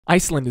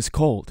Iceland is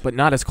cold, but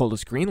not as cold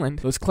as Greenland.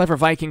 Those clever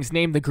Vikings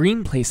named the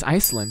green place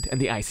Iceland and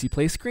the icy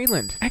place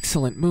Greenland.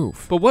 Excellent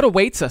move. But what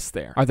awaits us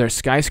there? Are there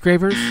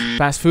skyscrapers?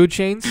 Fast food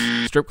chains?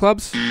 Strip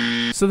clubs?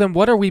 So then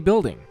what are we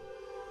building?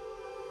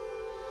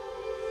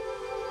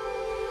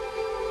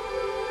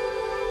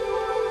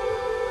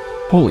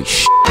 Holy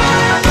sh**.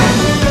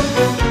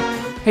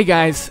 Hey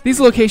guys, these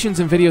locations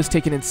and videos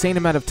take an insane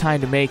amount of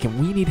time to make and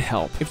we need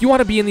help. If you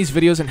want to be in these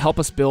videos and help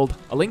us build,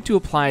 a link to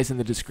apply is in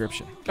the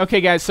description.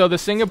 Okay guys, so the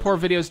Singapore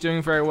video is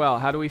doing very well.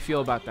 How do we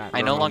feel about that?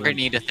 I no longer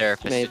need a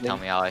therapist to tell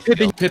me how I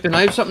feel. Pippen, I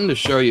have something to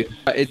show you.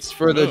 It's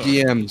for the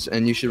DMs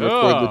and you should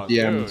record the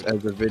DMs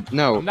as a video.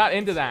 No. I'm not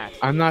into that.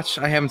 I'm not,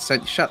 I haven't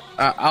said,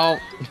 I'll...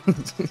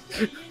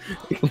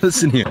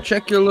 Listen here.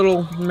 Check your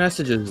little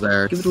messages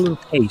there. Give it a little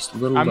taste.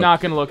 I'm not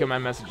gonna look at my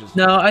messages.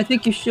 No, I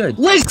think you should.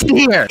 Listen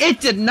here.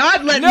 It did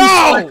not let me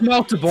select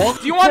multiple.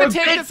 Do you want to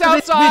take this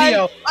outside?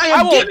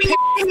 I will pick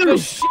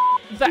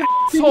the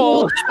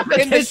asshole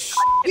in this.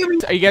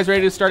 Are you guys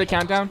ready to start a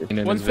countdown?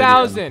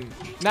 1,000,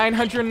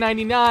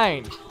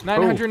 999,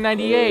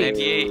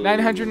 998,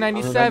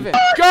 997.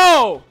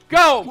 Go!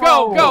 Go!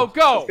 Go! Go!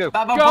 Go!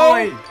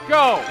 Go!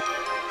 Go!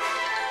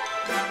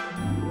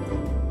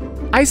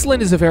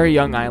 Iceland is a very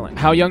young island.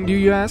 How young do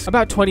you ask?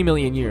 About 20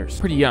 million years.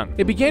 Pretty young.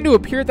 It began to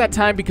appear at that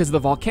time because of the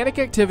volcanic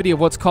activity of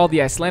what's called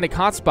the Icelandic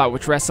hotspot,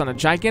 which rests on a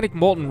gigantic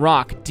molten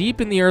rock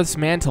deep in the Earth's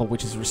mantle,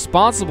 which is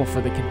responsible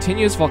for the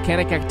continuous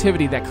volcanic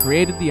activity that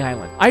created the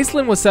island.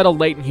 Iceland was settled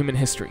late in human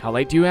history. How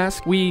late do you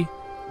ask? We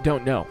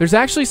don't know. There's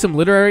actually some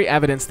literary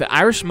evidence that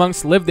Irish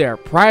monks lived there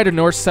prior to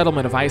Norse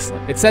settlement of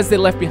Iceland. It says they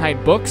left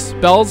behind books,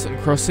 spells, and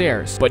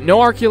crosiers, but no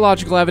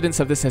archaeological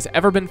evidence of this has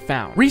ever been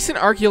found. Recent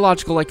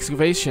archaeological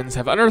excavations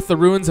have unearthed the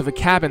ruins of a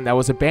cabin that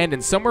was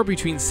abandoned somewhere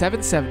between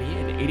 770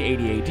 and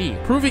 880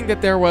 AD, proving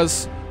that there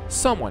was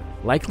someone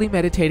likely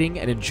meditating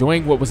and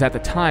enjoying what was at the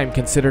time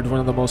considered one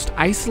of the most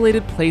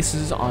isolated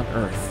places on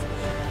Earth.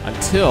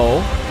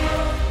 Until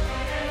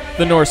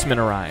the Norsemen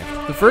arrived.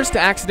 The first to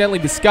accidentally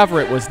discover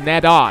it was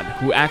Nadod,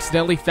 who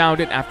accidentally found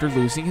it after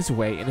losing his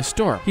way in a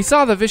storm. He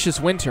saw the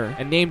vicious winter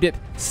and named it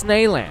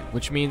Snæland,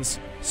 which means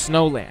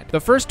Snowland. The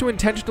first to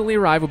intentionally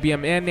arrive would be a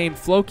man named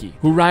Floki,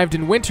 who arrived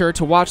in winter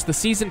to watch the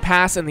season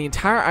pass and the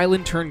entire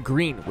island turn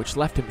green, which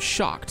left him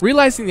shocked.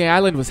 Realizing the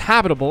island was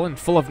habitable and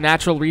full of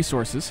natural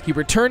resources, he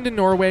returned to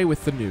Norway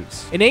with the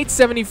news. In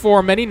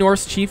 874, many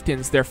Norse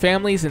chieftains, their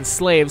families, and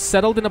slaves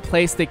settled in a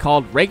place they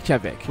called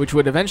Reykjavik, which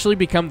would eventually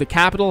become the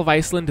capital of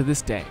Iceland to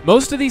this day.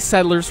 Most of these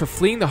settlers were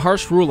fleeing the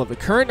harsh rule of the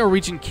current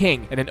Norwegian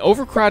king and an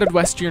overcrowded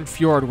western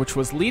fjord, which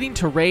was leading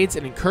to raids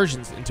and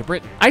incursions into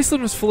Britain.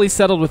 Iceland was fully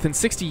settled within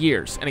 60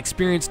 years, and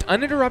experienced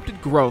uninterrupted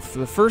growth for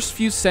the first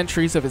few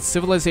centuries of its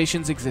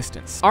civilization's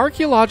existence.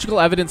 Archaeological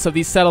evidence of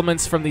these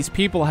settlements from these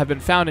people have been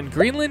found in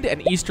Greenland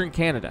and eastern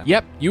Canada.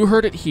 Yep, you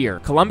heard it here.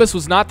 Columbus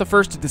was not the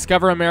first to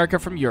discover America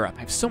from Europe. I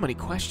have so many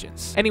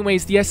questions.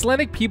 Anyways, the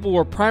Icelandic people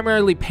were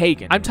primarily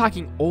pagan. I'm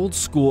talking old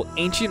school,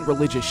 ancient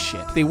religious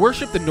shit. They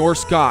worshipped the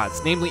Norse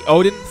gods, namely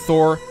Odin,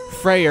 Thor,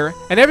 Freyr,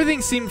 and everything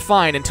seemed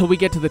fine until we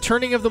get to the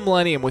turning of the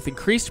millennium with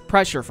increased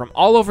pressure from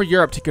all over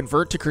Europe to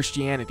convert to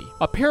Christianity.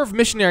 A pair of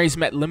missionaries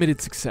met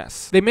limited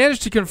success. They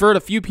managed to convert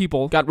a few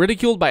people, got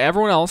ridiculed by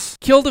everyone else,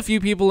 killed a few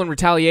people in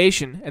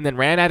retaliation, and then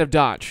ran out of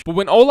Dodge. But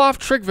when Olaf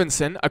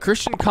Tryggvason, a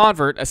Christian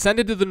convert,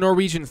 ascended to the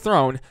Norwegian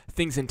throne,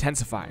 things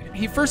intensified.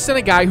 He first sent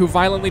a guy who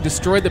violently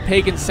destroyed the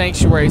pagan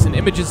sanctuaries and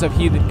images of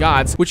heathen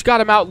gods, which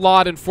got him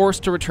outlawed and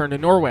forced to return to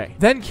Norway.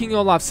 Then King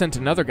Olaf sent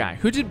another guy,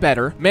 who did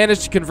better,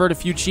 managed to convert a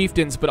few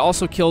chieftains, but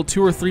also killed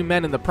 2 or 3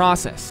 men in the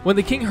process. When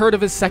the king heard of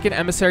his second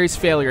emissary's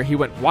failure, he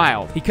went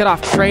wild. He cut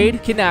off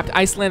trade, kidnapped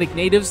Icelandic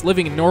natives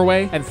living in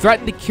Norway, and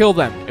threatened to kill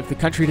them if the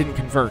country didn't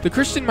convert. The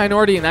Christian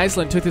minority in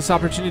Iceland took this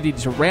opportunity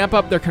to ramp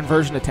up their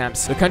conversion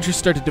attempts. The country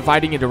started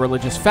dividing into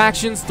religious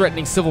factions,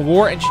 threatening civil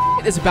war, and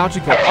shit is about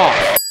to go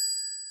off.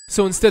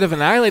 So instead of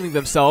annihilating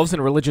themselves in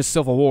a religious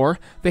civil war,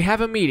 they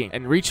have a meeting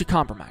and reach a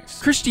compromise.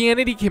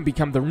 Christianity can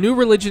become the new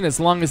religion as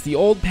long as the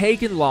old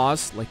pagan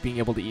laws, like being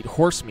able to eat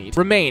horse meat,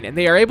 remain, and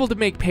they are able to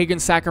make pagan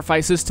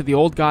sacrifices to the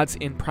old gods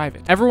in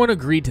private. Everyone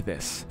agreed to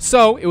this.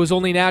 So it was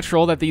only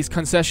natural that these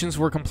concessions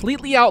were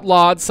completely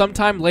outlawed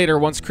sometime later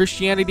once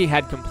Christianity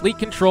had complete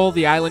control of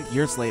the island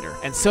years later.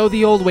 And so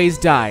the old ways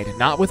died,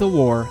 not with a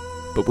war,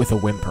 but with a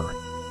whimper.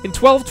 In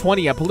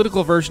 1220, a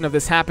political version of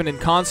this happened in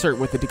concert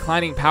with the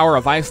declining power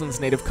of Iceland's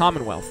native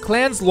commonwealth.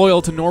 Clans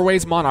loyal to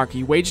Norway's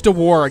monarchy waged a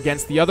war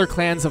against the other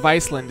clans of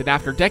Iceland, and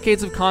after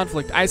decades of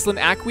conflict, Iceland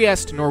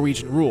acquiesced to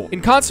Norwegian rule. In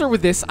concert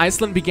with this,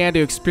 Iceland began to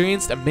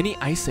experience a mini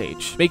ice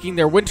age, making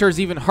their winters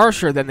even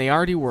harsher than they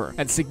already were,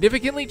 and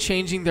significantly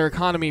changing their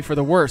economy for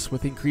the worse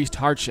with increased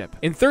hardship.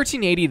 In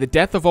 1380, the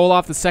death of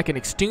Olaf II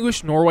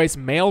extinguished Norway's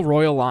male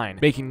royal line,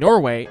 making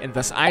Norway, and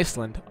thus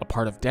Iceland, a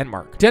part of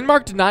Denmark.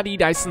 Denmark did not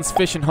eat Iceland's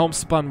fish and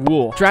homespun on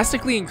wool,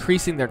 drastically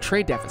increasing their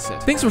trade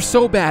deficit. Things were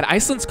so bad,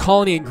 Iceland's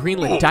colony in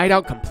Greenland died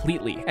out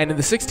completely, and in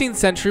the 16th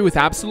century, with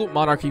absolute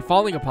monarchy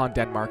falling upon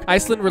Denmark,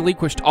 Iceland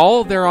relinquished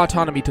all of their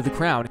autonomy to the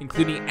crown,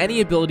 including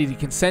any ability to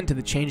consent to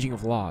the changing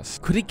of laws.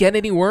 Could it get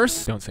any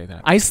worse? Don't say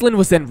that. Iceland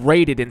was then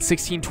raided in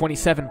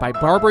 1627 by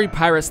Barbary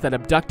pirates that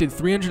abducted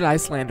 300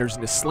 Icelanders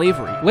into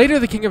slavery. Later,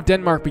 the King of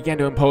Denmark began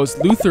to impose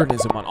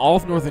Lutheranism on all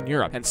of Northern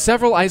Europe, and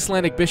several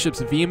Icelandic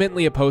bishops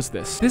vehemently opposed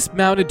this. This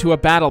mounted to a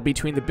battle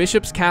between the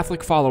bishop's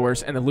Catholic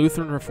followers and the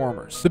Lutheran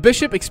reformers. The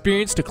bishop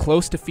experienced a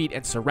close defeat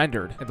and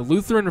surrendered, and the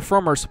Lutheran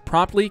reformers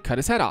promptly cut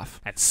his head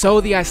off. And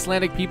so the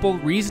Icelandic people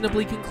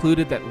reasonably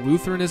concluded that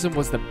Lutheranism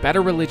was the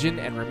better religion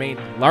and remained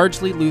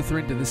largely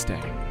Lutheran to this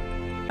day.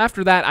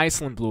 After that,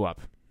 Iceland blew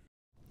up.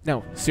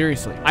 No,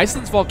 seriously.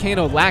 Iceland's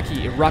volcano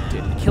Laki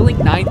erupted, killing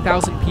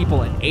 9,000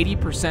 people and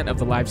 80% of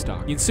the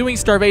livestock. The ensuing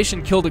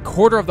starvation killed a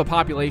quarter of the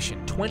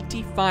population,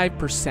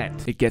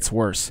 25%. It gets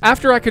worse.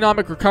 After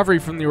economic recovery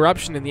from the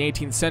eruption in the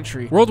 18th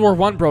century, World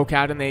War I broke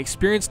out and they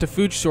experienced a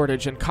food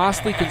shortage and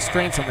costly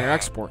constraints on their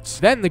exports.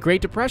 Then the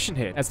Great Depression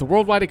hit, as the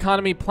worldwide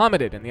economy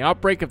plummeted and the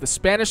outbreak of the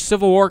Spanish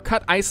Civil War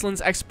cut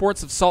Iceland's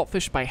exports of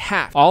saltfish by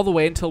half, all the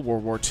way until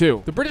World War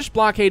II. The British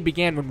blockade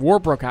began when war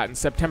broke out in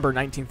September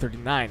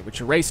 1939,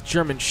 which erased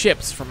German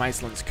ships from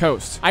Iceland's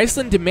coast.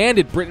 Iceland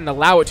demanded Britain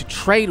allow it to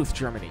trade with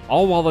Germany,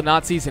 all while the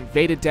Nazis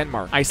invaded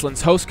Denmark,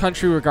 Iceland's host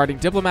country regarding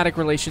diplomatic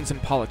relations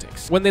and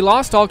politics. When they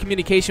lost all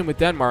communication with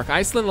Denmark,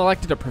 Iceland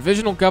elected a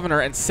provisional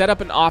governor and set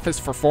up an office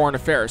for foreign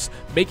affairs,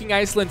 making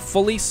Iceland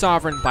fully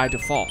sovereign by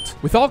default.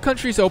 With all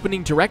countries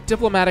opening direct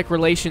diplomatic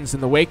relations in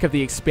the wake of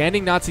the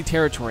expanding Nazi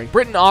territory,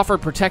 Britain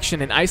offered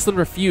protection and Iceland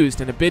refused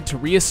in a bid to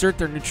reassert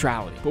their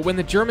neutrality. But when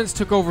the Germans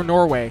took over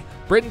Norway,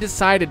 Britain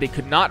decided it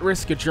could not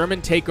risk a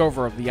German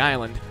takeover of the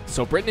island,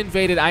 so Britain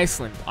invaded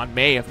Iceland on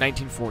May of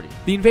 1940.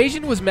 The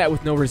invasion was met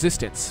with no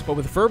resistance, but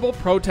with verbal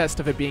protest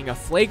of it being a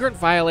flagrant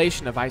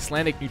violation of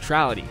Icelandic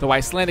neutrality, though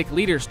Icelandic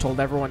leaders told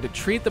everyone to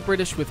treat the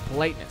British with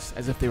politeness,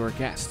 as if they were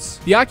guests.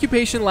 The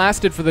occupation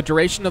lasted for the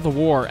duration of the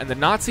war, and the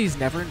Nazis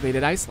never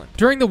invaded Iceland.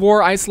 During the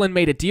war, Iceland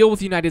made a deal with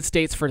the United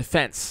States for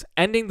defense,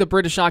 ending the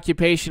British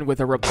occupation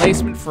with a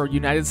replacement for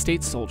United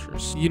States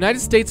soldiers. The United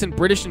States and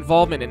British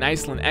involvement in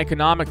Iceland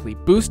economically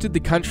boosted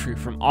the country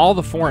from all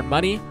the foreign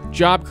money,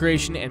 job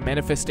creation, and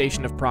manifestation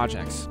of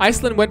projects.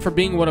 Iceland went from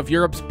being one of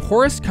Europe's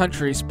poorest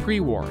countries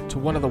pre-war to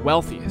one of the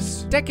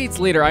wealthiest. Decades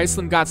later,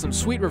 Iceland got some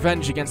sweet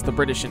revenge against the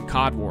British in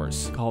COD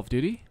Wars. Call of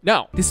Duty?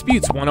 No.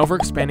 Disputes won over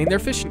expanding their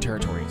fishing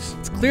territories.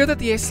 It's clear that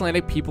the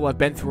Icelandic people have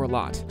been through a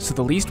lot, so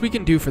the least we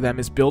can do for them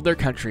is build their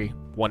country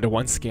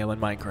 1-to-1 scale in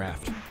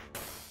Minecraft.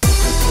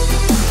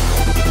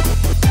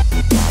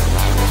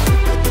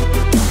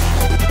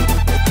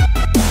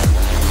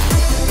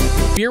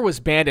 Beer was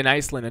banned in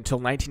Iceland until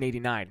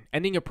 1989,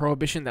 ending a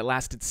prohibition that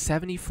lasted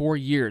 74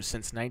 years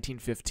since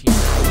 1915.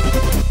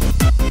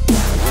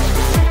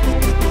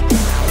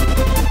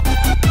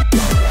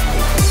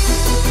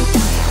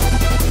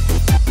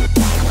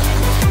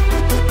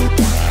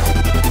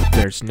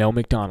 There's no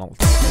McDonald's.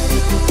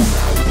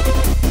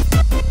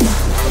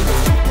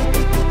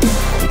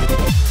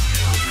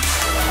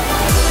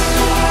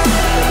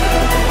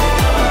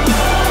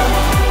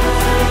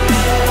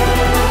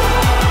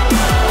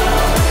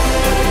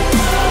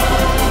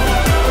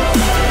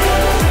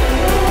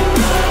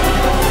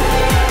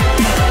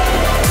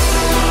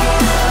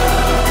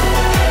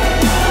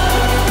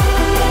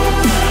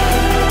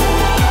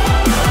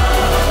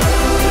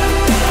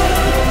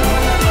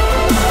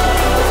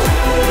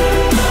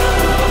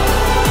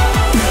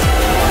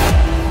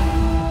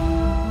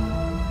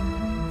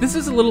 This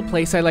is a little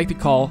place I like to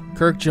call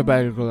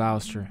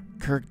Kirkjubæjarklaustur.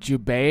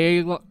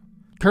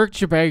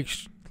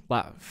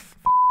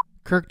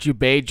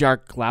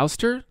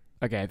 Kirkjubæjarklaustur?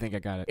 Okay, I think I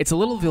got it. It's a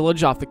little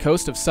village off the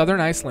coast of southern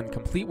Iceland,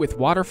 complete with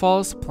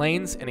waterfalls,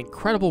 plains, and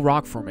incredible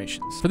rock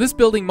formations. For this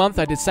building month,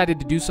 I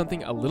decided to do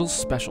something a little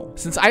special.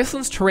 Since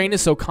Iceland's terrain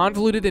is so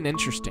convoluted and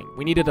interesting,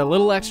 we needed a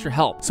little extra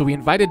help, so we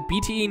invited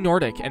BTE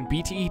Nordic and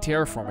BTE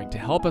Terraforming to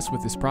help us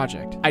with this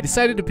project. I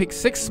decided to pick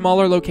 6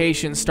 smaller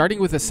locations, starting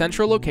with a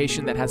central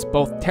location that has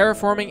both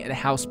terraforming and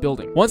house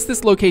building. Once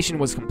this location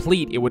was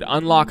complete, it would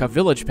unlock a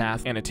village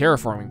path and a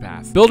terraforming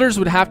path. Builders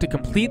would have to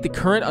complete the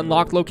current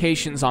unlocked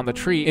locations on the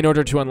tree in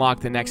order to unlock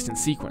the next in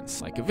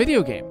sequence, like a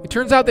video game. It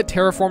turns out that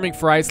terraforming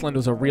for Iceland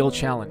was a real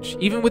challenge,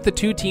 even with the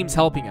 2 teams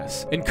helping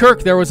us. In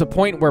Kirk, there was a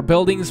point where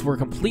buildings were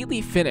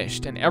completely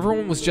finished and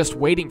everyone was just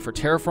waiting for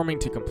terraforming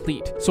to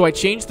complete. So I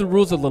changed the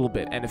rules a little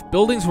bit, and if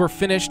buildings were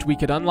finished, we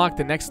could unlock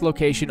the next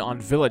location on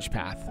village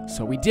path.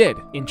 So we did.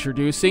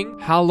 Introducing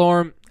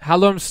Halormstalkur.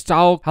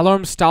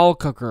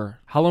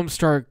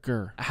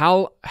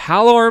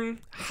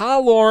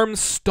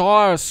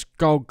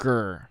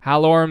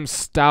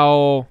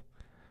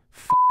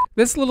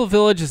 This little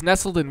village is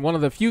nestled in one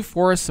of the few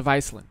forests of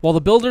Iceland. While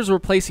the builders were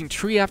placing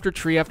tree after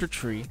tree after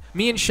tree,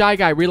 me and Shy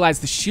Guy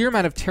realized the sheer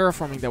amount of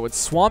terraforming that would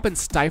swamp and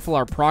stifle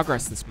our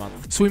progress this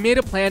month. So we made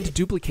a plan to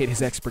duplicate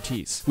his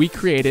expertise. We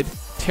created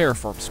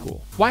Terraform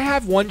School. Why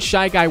have one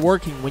Shy Guy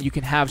working when you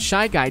can have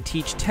Shy Guy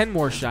teach 10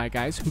 more Shy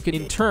Guys who can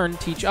in turn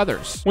teach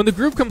others? When the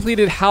group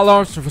completed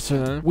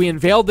we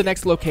unveiled the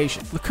next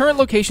location. The current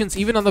locations,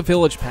 even on the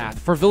village path,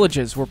 for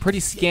villages were pretty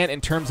scant in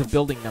terms of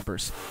building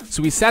numbers.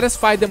 So we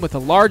satisfied them with a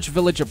large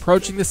village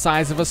approaching the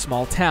size of a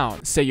small town.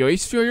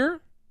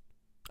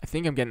 I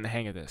think I'm getting the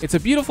hang of this. It's a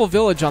beautiful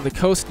village on the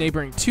coast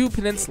neighboring 2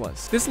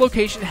 peninsulas. This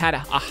location had a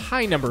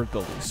high number of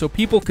buildings, so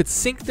people could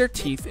sink their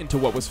teeth into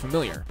what was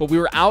familiar, but we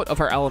were out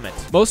of our element.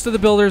 Most of the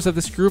builders of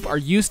this group are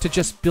used to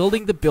just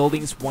building the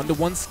buildings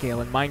 1-to-1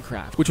 scale in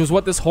Minecraft, which was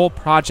what this whole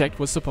project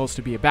was supposed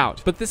to be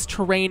about. But this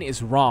terrain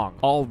is wrong,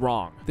 all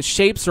wrong. The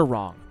shapes are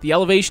wrong. The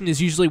elevation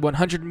is usually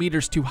 100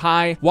 meters too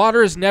high.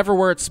 Water is never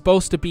where it's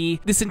supposed to be.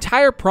 This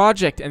entire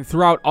project and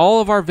throughout all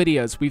of our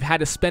videos, we've had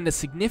to spend a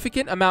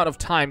significant amount of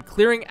time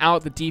clearing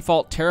out the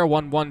default Terra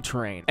 1.1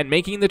 terrain and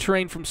making the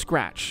terrain from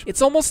scratch.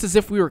 It's almost as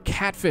if we were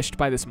catfished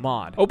by this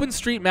mod.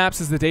 OpenStreetMaps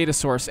is the data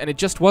source and it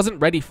just wasn't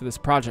ready for this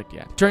project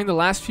yet. During the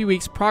last few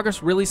weeks,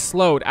 progress really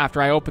slowed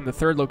after I opened the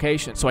 3rd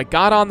location, so I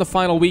got on the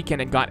final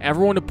weekend and got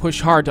everyone to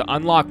push hard to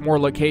unlock more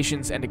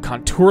locations and to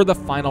contour the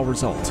final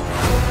result.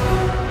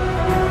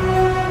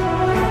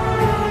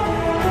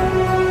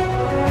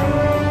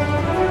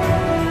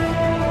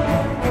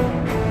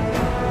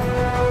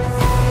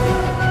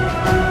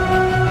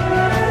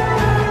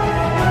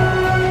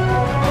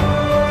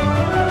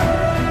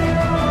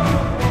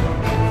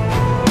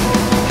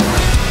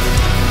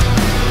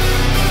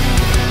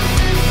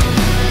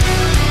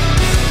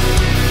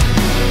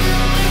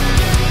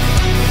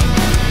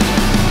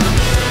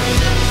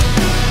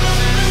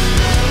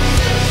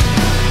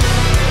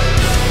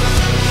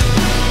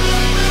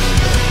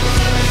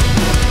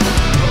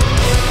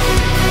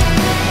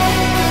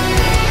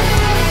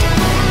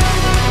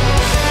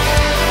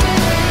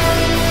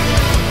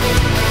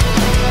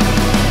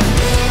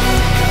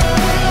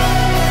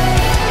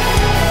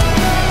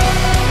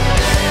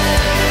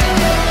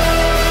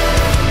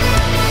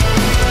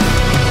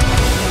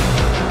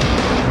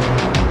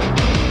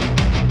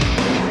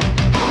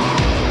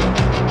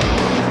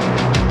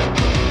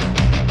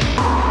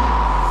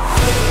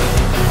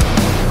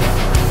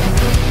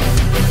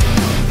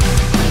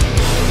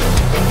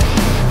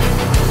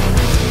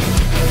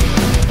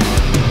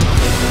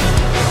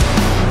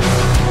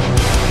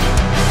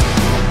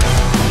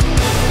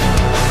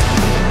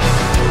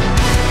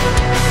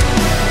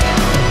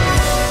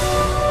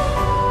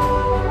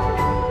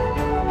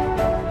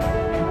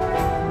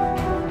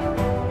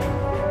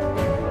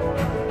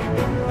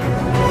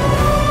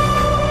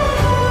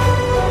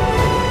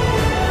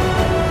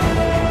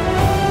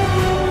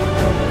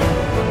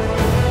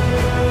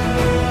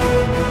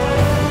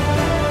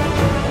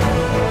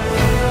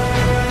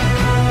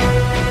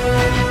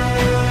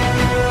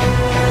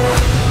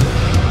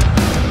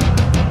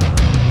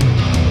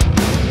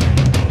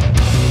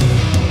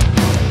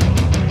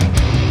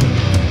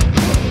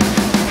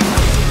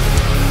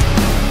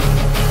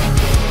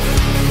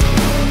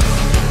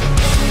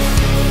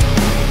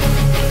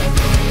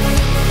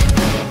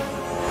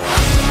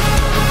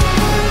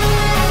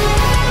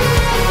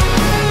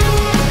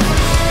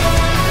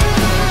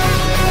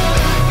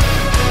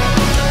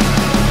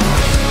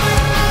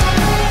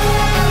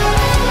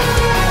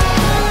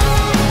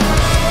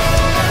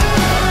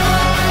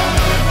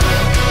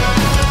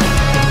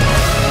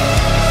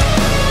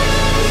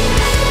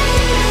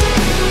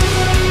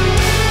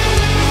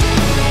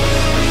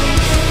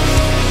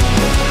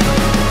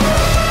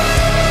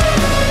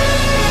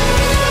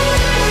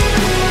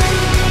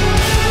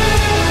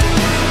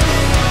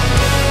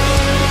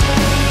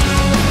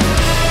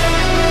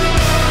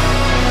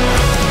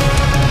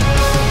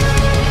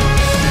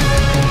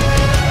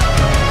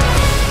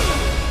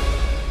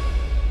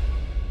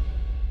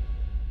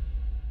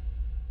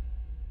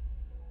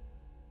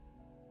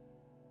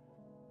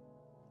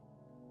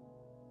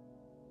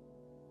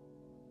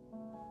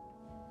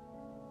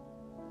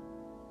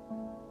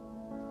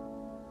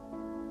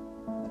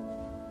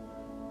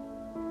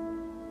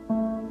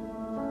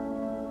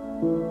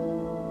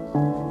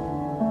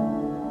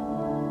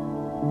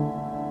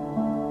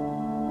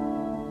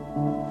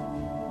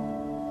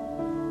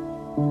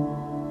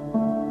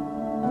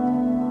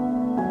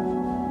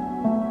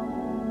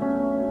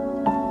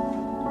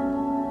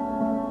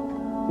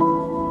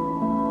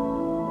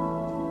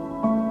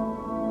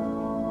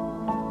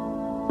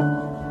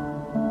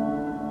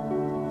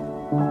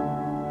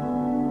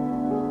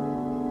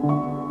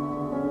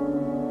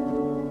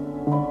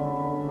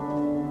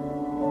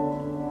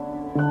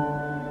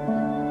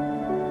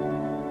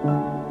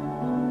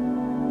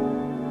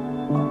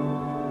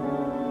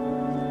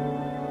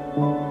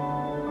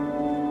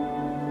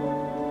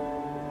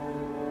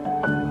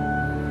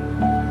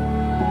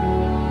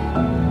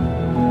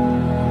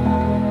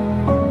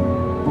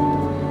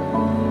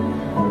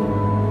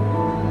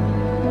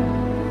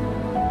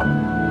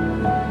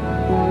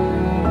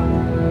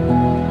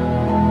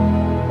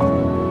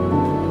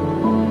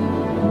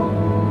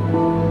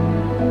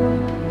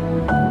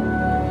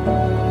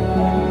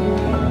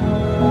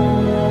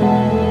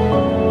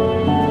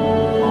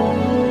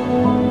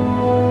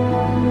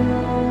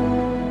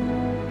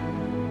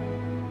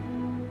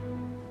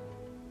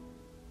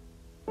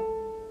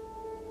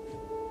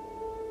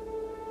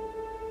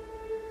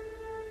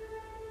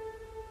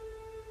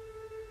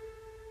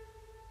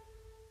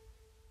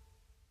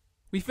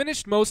 We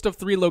finished most of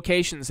 3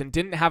 locations and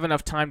didn't have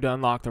enough time to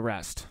unlock the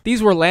rest.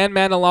 These were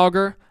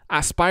Landmannalaugar,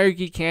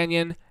 Aspirgi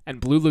Canyon, and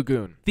Blue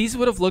Lagoon. These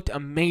would have looked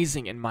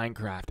amazing in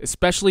Minecraft,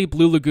 especially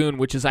Blue Lagoon,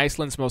 which is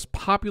Iceland's most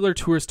popular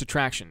tourist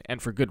attraction,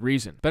 and for good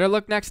reason. Better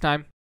luck next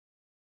time.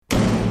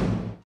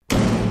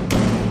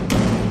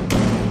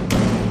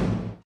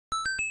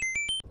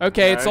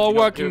 Okay, it's all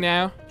working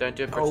now. Don't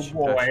do a British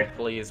impression,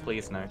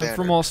 please no. I'm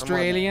from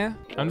Australia.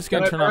 I'm just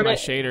gonna turn on my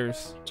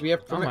shaders. Do we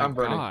have Oh permit? my I'm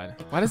burning. god.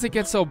 Why does it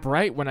get so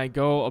bright when I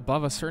go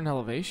above a certain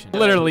elevation?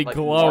 Literally like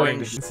glowing.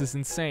 orange. This is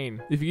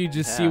insane. If you could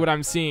just see what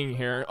I'm seeing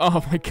here.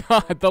 Oh my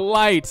god, the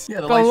light.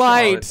 Yeah, the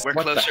light's light. We're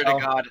What the closer to hell?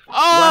 God.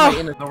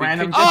 Oh! The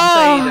random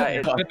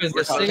Pippin,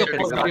 the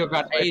Singapore video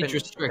got age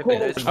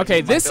restricted.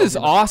 Okay, this is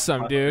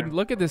awesome, dude.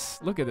 Look at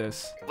this. Look at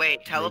this.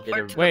 Wait,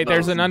 teleport to Wait, the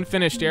there's boat. an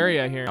unfinished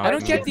area here. I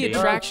don't get the Maybe.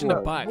 attraction to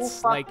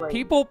butts. Like,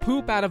 people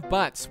poop out of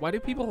butts. Why do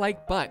people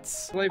like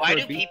butts? Why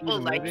do people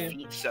like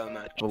feet so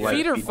much?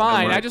 Feet are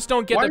fine. I just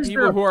don't get Why the is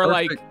people there a who are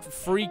like perfect-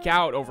 freak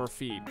out over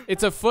feet.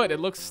 It's a foot. It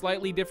looks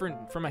slightly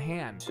different from a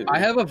hand. I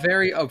have a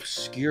very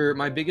obscure.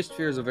 My biggest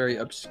fear is a very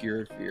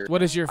obscure fear.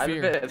 What is your I have a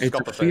fear? bit of It's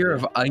a fear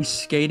of ice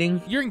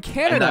skating. You're in And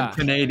Canada. I'm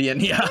Canadian,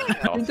 yeah.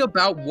 Think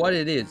about what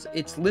it is.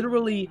 It's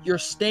literally you're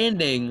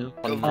standing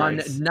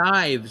on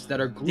knives that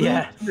are glued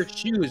to your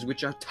shoes,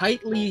 which are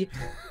tightly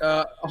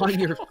on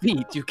your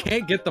feet. You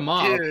can't get them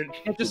off. Dude. You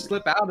can't just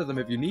slip out of them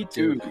if you need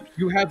to.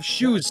 You have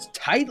shoes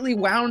tightly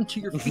wound to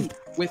your feet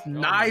with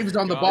knives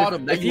on the God.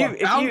 bottom. That If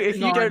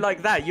you don't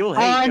like that, you'll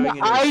hate going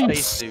in a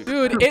spacesuit.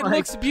 Dude, it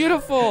looks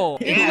beautiful.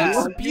 It Yeah.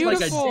 looks It's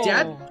beautiful. like a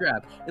death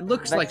trap. It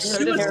looks like so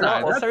does a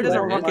suicide. rocket. So does a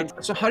That's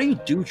rocket. So how do you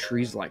do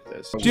trees like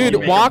this? Dude,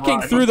 make a walking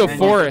rock through the and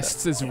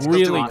forests is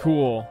really rock.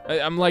 cool.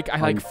 I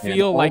man.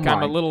 feel Oh like I'm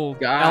my a little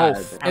God.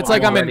 elf. I'm It's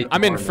like I'm in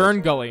already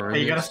Fern Gully. Hey,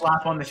 you gotta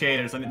slap on the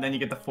shaders, and then you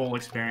get the full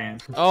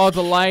experience. Oh,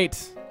 the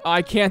light.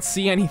 I can't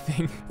see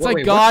anything. It's like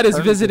wait, God what's is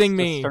turn visiting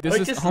this me. to This I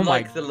is, just oh my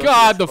like the look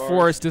God, of the this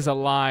forest is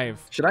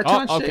alive. Should I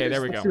turn Oh, okay, shaders?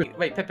 there we go. Let's do it.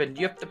 Wait, Pippin, do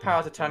you have the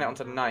power to turn it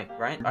onto night,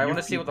 right? I You want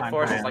to see what the keep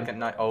forest my is like at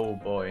night. Oh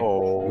boy.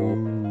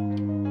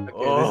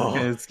 Oh,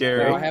 this is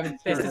scary. No, I haven't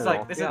This turned is it like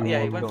off. this is yeah.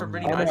 It went from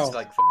really I nice know. to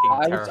like fucking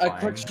I terrifying.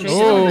 clicked This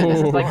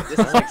is like Oh. this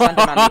is like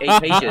Slenderman the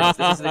 8 pages.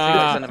 This is literally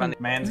like Slenderman.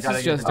 Man's This gotta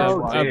is get just the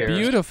a power.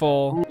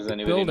 beautiful Does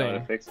anybody know how to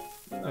building. fix?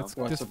 No. That's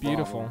What's just the problem?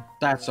 beautiful.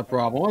 That's a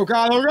problem. Oh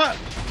God! Oh God!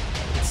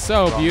 It's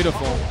so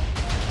beautiful.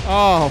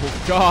 Oh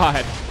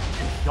God.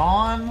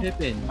 Gone.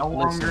 Pippin, No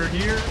listen. longer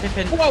here.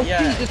 Pippin, Whoa,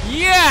 yeah. Jesus.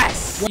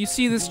 Yes! You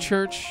see this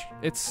church?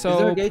 It's there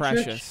so a gay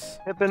precious.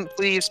 Pippin,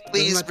 please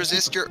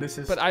resist your. This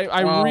is. But I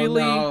Oh,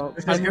 really, no.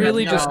 This is I'm gonna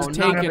really be just no, not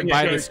taken gonna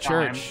by be this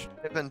time. church.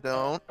 Pippin,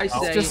 don't. I It's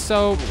say. just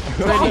so Oh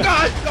pretty.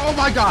 God! Oh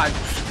my God!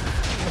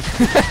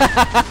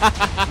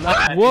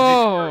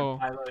 Whoa!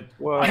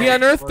 We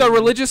unearthed a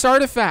religious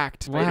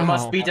artifact. It Wow.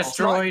 must be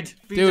destroyed.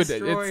 Dude,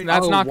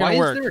 that's not why gonna is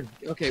work.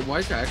 there- Okay, why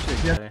is there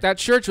actually? That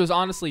church was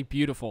honestly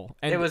beautiful.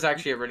 And It was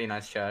actually a really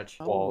nice church.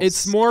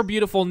 it's more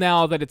beautiful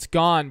now that it's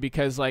gone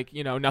because, like,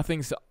 you know,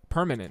 nothing's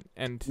permanent.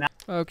 And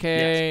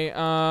okay,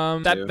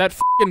 that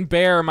fucking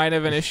bear might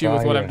have an issue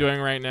with what I'm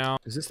doing right now.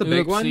 Is this the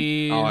big one?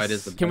 Oopsies. Oh, it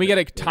is the Can we big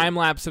get a one. time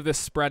lapse of this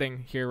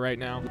spreading here right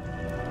now?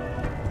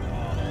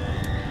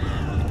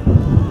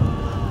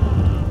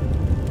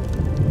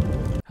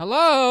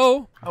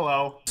 Hello.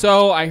 Hello.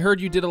 So I heard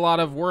you did a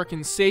lot of work in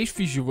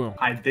Seyfisjuvum.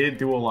 I did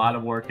do a lot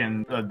of work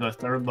in the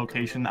third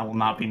location that will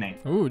not be named.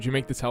 Ooh, did you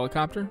make this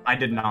helicopter? I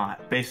did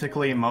not.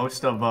 Basically,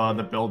 most of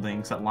the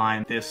buildings that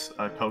line this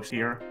coast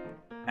here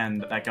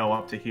and that go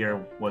up to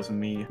here was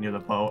me near the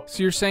boat.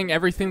 So you're saying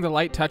everything the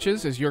light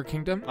touches is your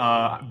kingdom?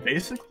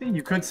 Basically,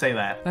 you could say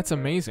that. That's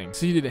amazing.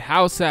 So you did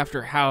house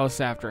after house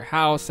after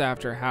house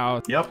after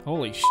house. Yep.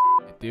 Holy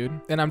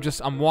dude. And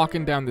I'm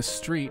walking down the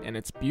street and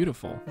it's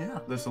beautiful. Yeah.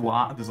 There's a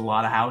lot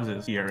of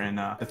houses here in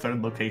the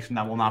third location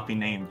that will not be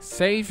named.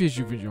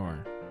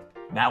 Seyfisjuvum.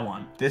 That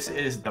one. This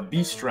is the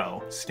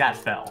Bistro,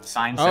 Skatfell.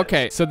 Sign says.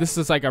 Okay, so this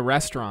is like a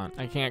restaurant.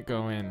 I can't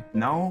go in.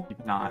 No,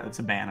 not. It's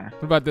a banner.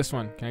 What about this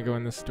one? Can I go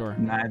in this store?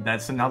 Nah,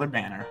 that's another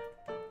banner.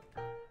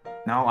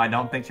 No, I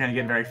don't think you're gonna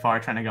get very far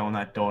trying to go in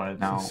that door.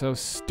 No. This is so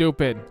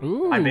stupid.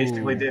 Ooh. I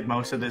basically did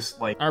most of this,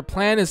 like, Our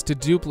plan is to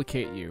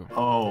duplicate you.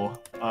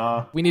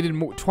 We needed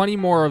 20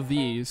 more of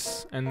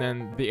these, and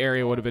then the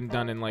area would have been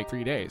done in like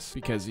 3 days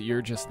because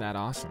you're just that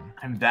awesome.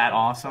 I'm that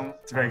awesome.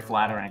 It's very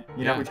flattering.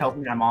 You know Yeah. who tells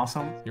me I'm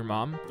awesome? Your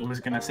mom? I was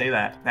gonna say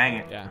that. Dang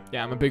it.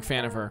 Yeah, I'm a big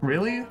fan of her.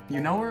 Really?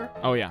 You know her?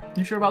 Oh yeah.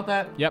 You sure about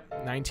that?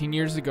 Yep, 19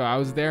 years ago I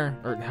was there,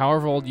 or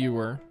however old you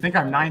were. I think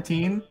I'm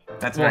 19.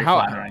 That's Well, very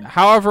flattering.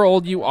 however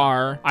old you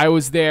are, I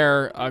was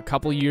there a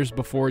couple years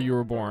before you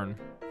were born.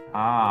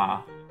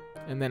 Ah.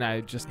 And then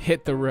I just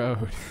hit the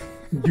road.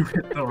 You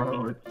hit the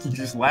road. You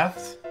just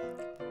left?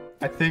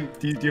 I think,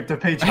 do you have to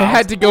pay I child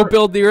had to go support?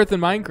 build the earth in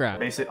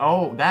Minecraft.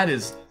 Oh, that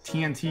is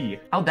TNT.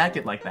 How'd that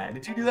get like that?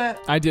 Did you do that?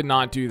 I did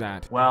not do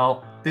that.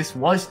 Well, this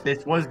was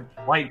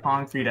white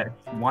concrete at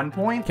one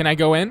point. Can I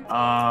go in?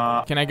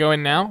 Can I go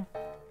in now?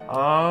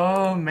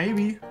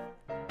 Maybe.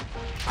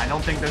 I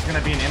don't think there's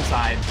gonna be an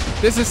inside.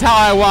 This is how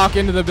I walk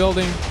into the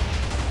building.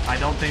 I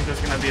don't think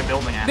there's gonna be a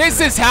building after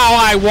This is how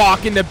I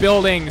walk into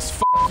buildings.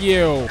 F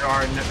you. There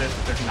are no,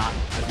 there's no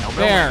building.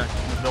 There.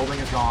 The building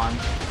is gone.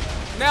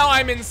 Now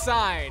I'm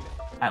inside.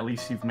 At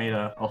least you've made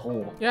a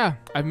hole. Yeah,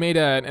 I've made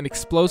an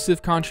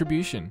explosive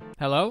contribution.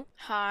 Hello?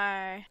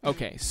 Hi.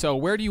 Okay, so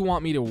where do you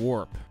want me to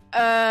warp?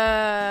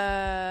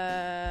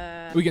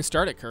 We can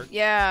start it, Kirk.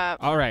 Yeah.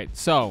 All right,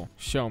 so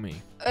show me.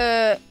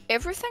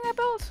 Everything I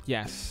built?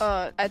 Yes.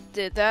 I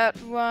did that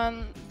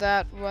one,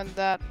 that one,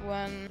 that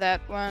one,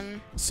 that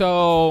one.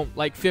 So,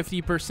 like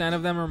 50%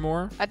 of them or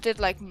more? I did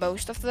like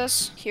most of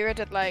this. Here I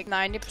did like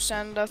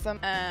 90% of them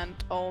and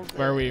all the...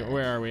 Where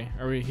are we?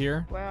 Are we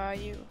here? Where are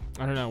you?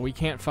 I don't know. We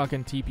can't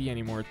fucking TP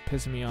anymore. It's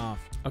pissing me off.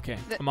 Okay,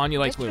 I'm on you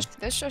like glue.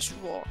 Let's just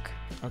walk.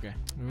 Okay.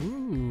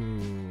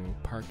 Ooh,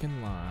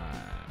 parking lot.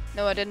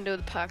 No, I didn't do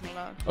the parking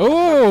lot.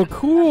 Oh,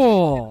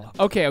 cool.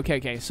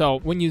 Okay. So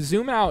when you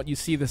zoom out, you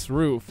see this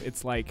roof.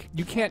 It's like,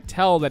 you can't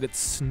tell that it's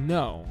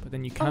snow, but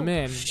then you come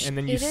in and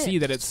then you see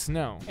that it's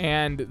snow.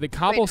 And the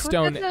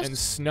cobblestone and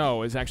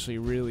snow is actually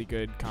a really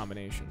good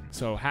combination.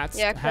 So hats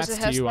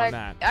to you on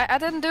that. I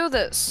didn't do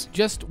this.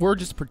 We're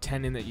just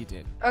pretending that you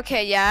did.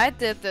 Okay, yeah, I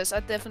did this.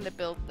 I definitely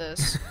built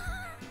this.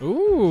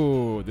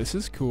 Ooh, this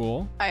is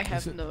cool. I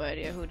have no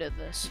idea who did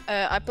this.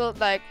 I built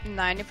like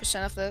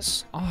 90% of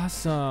this.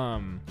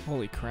 Awesome.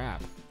 Holy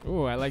crap.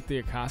 Ooh, I like the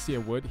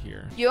acacia wood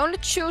here. You only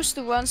choose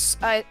the ones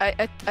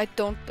I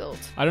don't build.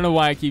 I don't know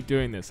why I keep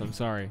doing this. I'm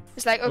sorry.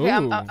 It's like, okay,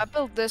 I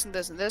built this and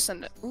this and this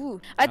and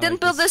ooh. I didn't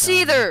build this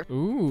either.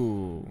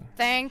 Ooh.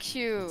 Thank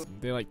you.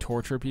 They like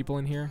torture people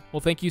in here.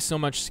 Well, thank you so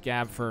much,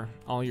 Scab, for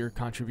all your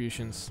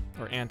contributions.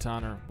 Or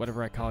Anton, or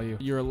whatever I call you.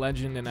 You're a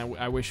legend, and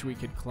I wish we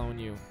could clone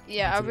you.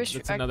 Yeah, I wish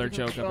that's another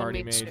joke I've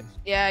already made. Too.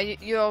 Yeah,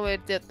 you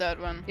already did that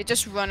one. You're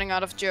just running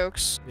out of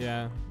jokes.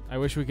 Yeah. I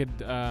wish we could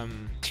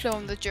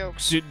clone the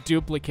jokes.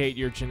 Duplicate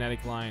your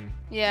genetic line.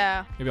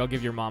 Yeah. Maybe I'll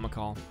give your mom a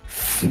call.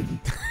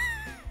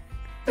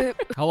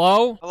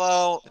 Hello?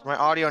 Hello. Is my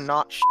audio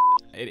not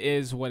It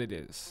is what it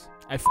is.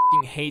 I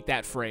fucking hate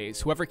that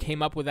phrase. Whoever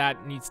came up with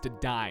that needs to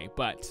die,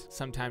 but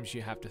sometimes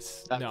you have to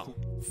no.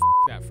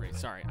 That phrase.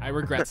 Sorry. I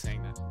regret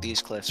saying that.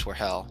 These cliffs were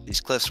hell. These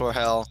cliffs were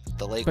hell.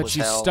 The lake was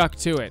hell. But you stuck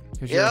to it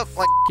because you're a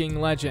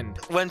fucking legend.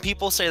 When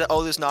people say that,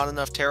 oh, there's not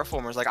enough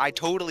terraformers, like, I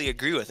totally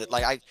agree with it.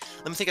 Like,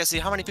 let me think. I see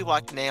how many people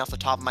I can name off the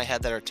top of my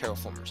head that are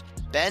terraformers.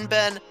 Ben,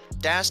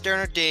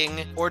 Dasturner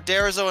Ding, or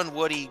Derizo and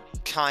Woody,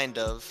 kind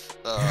of.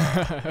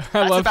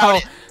 I love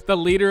how the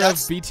leader of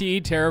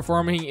BTE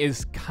terraforming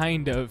is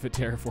kind of a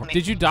terraformer.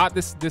 Did you dot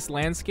this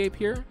landscape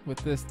here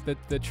with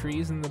the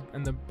trees and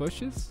the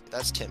bushes?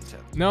 That's Tim.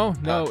 No,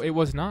 it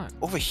was not.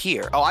 Over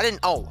here. Oh,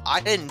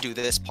 I didn't do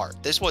this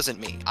part. This wasn't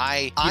me.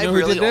 I know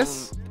really who did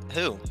this?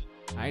 Who?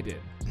 I did.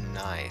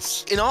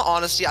 Nice. In all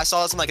honesty, I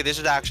saw this and like, this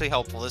is actually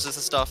helpful. This is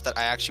the stuff that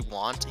I actually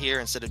want here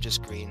instead of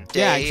just green.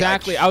 Yeah,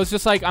 exactly. I was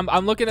just like,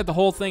 I'm looking at the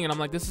whole thing and I'm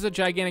like, this is a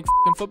gigantic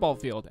fucking football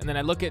field. And then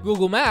I look at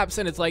Google Maps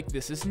and it's like,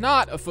 this is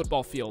not a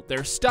football field.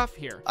 There's stuff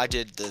here. I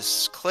did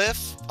this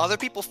cliff. Other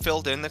people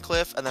filled in the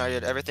cliff, and then I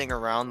did everything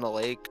around the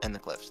lake and the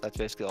cliffs. That's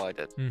basically all I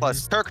did.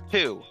 Plus Kirk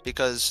too,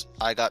 because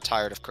I got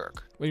tired of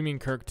Kirk. What do you mean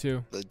Kirk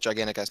too? The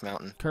gigantic ass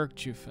mountain.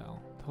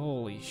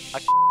 Holy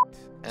shit.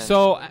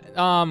 So,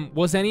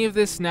 was any of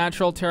this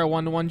natural Terra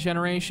 1-to-1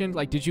 generation?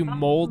 Like, did you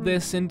mold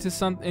this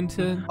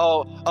into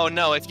Oh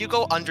no, if you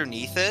go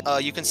underneath it,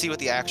 you can see what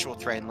the actual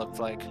terrain looked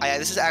like.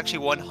 This is actually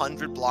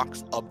 100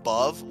 blocks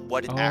above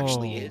what it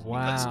actually is.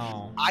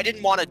 Wow. I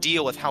didn't want to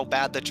deal with how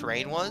bad the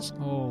terrain was.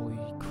 Holy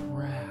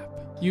crap.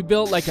 You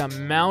built like a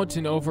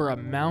mountain over a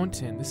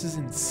mountain. This is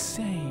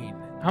insane.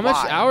 How much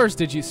hours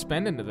did you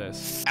spend into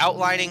this?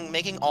 Outlining,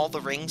 making all the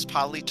rings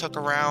probably took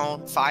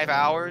around 5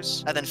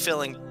 hours, and then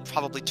filling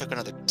probably took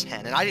another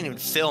 10, and I didn't even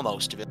fill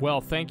most of it. Well,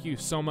 thank you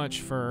so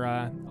much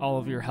for all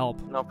of your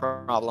help. No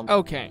problem.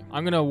 Okay,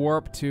 I'm gonna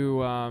warp to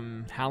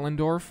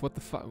Hallendorf.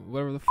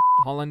 Whatever the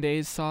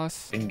hollandaise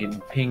sauce. Been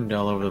getting pinged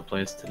all over the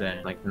place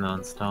today, like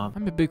non-stop.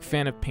 I'm a big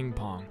fan of ping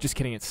pong. Just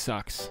kidding, it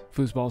sucks.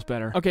 Foosball's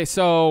better. Okay,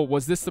 so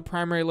was this the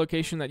primary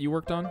location that you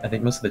worked on? I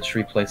think most of the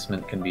tree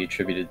placement can be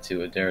attributed to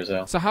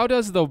Aderizo. So how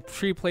does the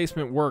tree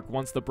placement work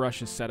once the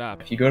brush is set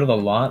up? If you go to the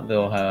lot,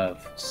 they'll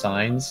have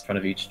signs in front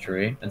of each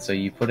tree, and so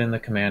you put in the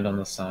command on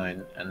the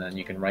sign, and then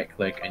you can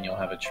right-click and you'll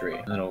have a tree,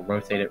 and it'll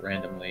rotate it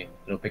randomly.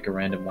 It'll pick a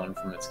random one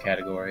from its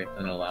category,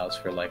 and it allows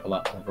for like a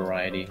lot more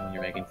variety when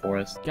you're making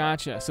forest.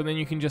 Gotcha. So then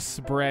you can just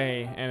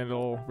spray and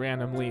it'll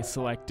randomly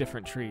select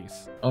different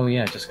trees. Oh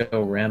yeah, just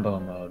go Rambo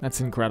mode.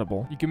 That's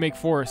incredible. You can make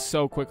forests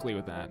so quickly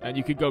with that, and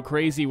you could go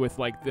crazy with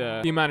like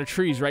the amount of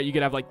trees, right? You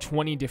could have like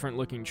 20 different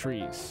looking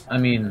trees. I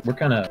mean, we're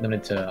kind of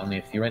limited to only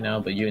a few right now,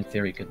 but you in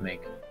theory could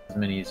make as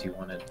many as you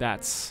wanted.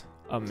 That's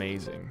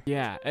amazing.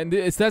 Yeah, and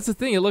that's the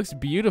thing. It looks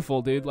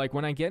beautiful, dude. Like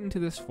when I get into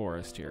this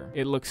forest here,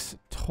 it looks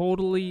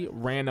totally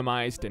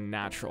randomized and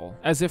natural,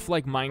 as if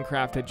like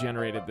Minecraft had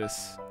generated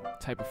this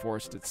type of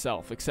forest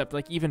itself, except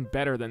like even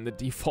better than the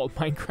default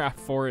Minecraft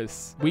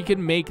forests. We could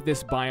make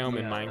this biome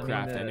in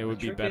Minecraft and it would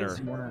be better.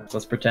 So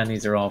let's pretend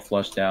these are all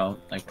flushed out,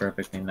 like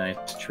perfectly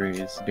nice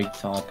trees, big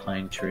tall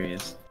pine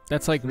trees.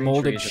 That's like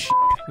molded shit.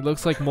 It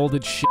looks like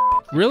molded shit.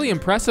 Really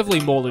impressively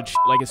molded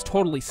like it's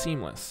totally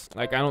seamless.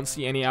 Like I don't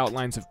see any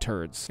outlines of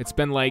turds. It's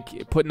been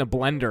like put in a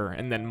blender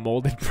and then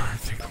molded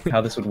perfectly.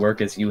 How this would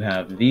work is you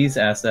have these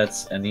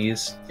assets, and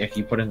these, if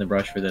you put in the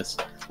brush for this,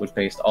 would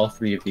paste all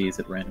 3 of these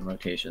at random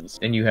rotations.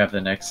 Then you have the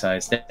next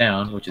size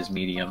down, which is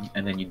medium,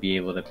 and then you'd be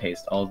able to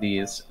paste all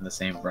these in the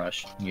same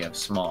brush. You have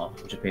small,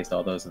 which would paste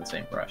all those in the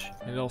same brush.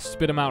 And it'll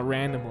spit them out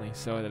randomly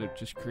so that it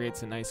just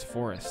creates a nice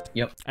forest.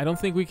 Yep. I don't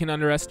think we can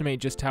underestimate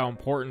just how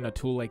important a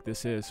tool like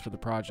this is for the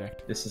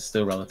project. This is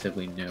still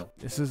relatively new.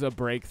 This is a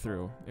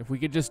breakthrough. If we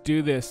could just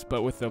do this,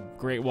 but with the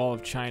Great Wall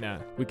of China,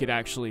 we could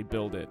actually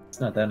build it. It's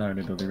not that hard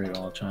to build the Great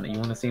Wall of China. You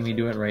want to see me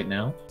do it right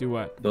now? Do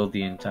what? Build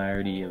the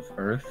entirety of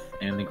Earth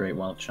and the Great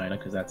Wall of China,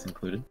 because that's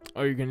included.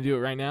 Oh, you're gonna do it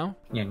right now?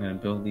 Yeah, I'm gonna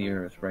build the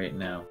Earth right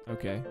now.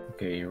 Okay.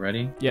 Okay, you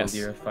ready? Yes.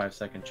 Build the Earth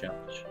 5-second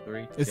challenge.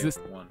 3, Is 2, this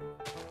 1.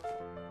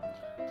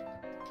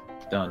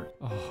 Done.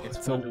 Oh,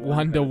 it's a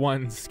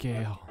 1-to-1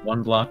 scale.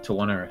 1 block to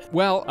 1 Earth.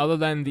 Well, other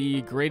than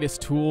the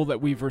greatest tool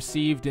that we've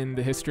received in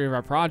the history of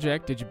our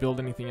project, did you build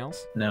anything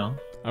else? No.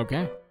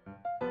 Okay.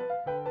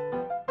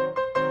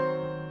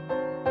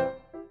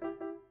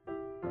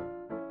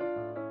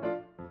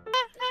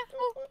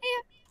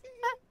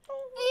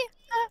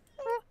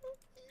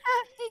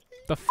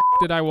 The f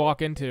did I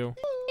walk into?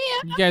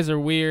 You guys are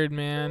weird,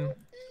 man.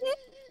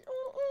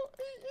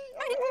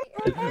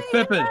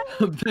 Pippen,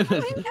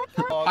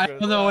 I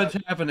don't know what's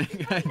happening.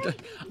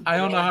 I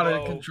don't know how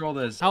to control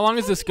this. How long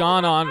has this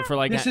gone on for?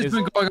 Like This has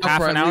been going on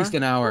half for an at hour? least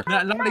an hour.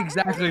 Not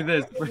exactly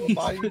this.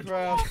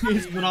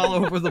 He's been all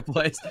over the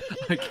place.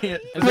 I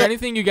can't. Is there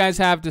anything you guys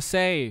have to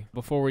say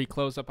before we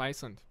close up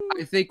Iceland?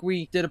 I think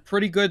we did a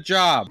pretty good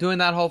job. Doing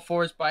that whole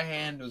forest by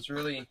hand was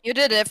really You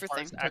did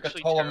everything. took a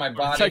toll on my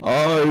body.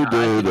 I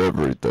did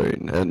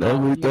everything, and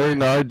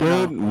everything I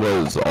did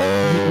was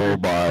all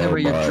by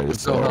Go home.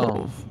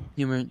 myself.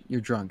 You're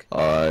drunk.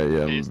 I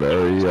am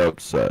very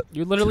upset.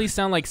 You literally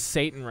sound like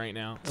Satan right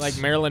now, like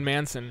Marilyn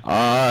Manson.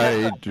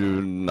 I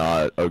do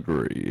not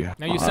agree.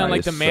 Now you sound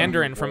like the I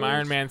Mandarin from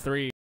Iron Man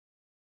 3.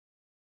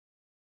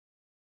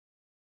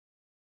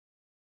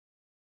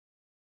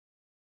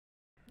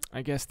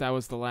 I guess that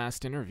was the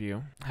last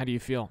interview. How do you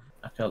feel?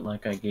 I felt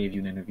like I gave you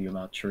an interview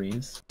about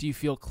trees. Do you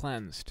feel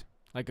cleansed?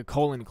 Like a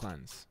colon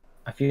cleanse?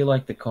 I feel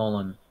like the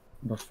colon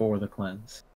before the cleanse.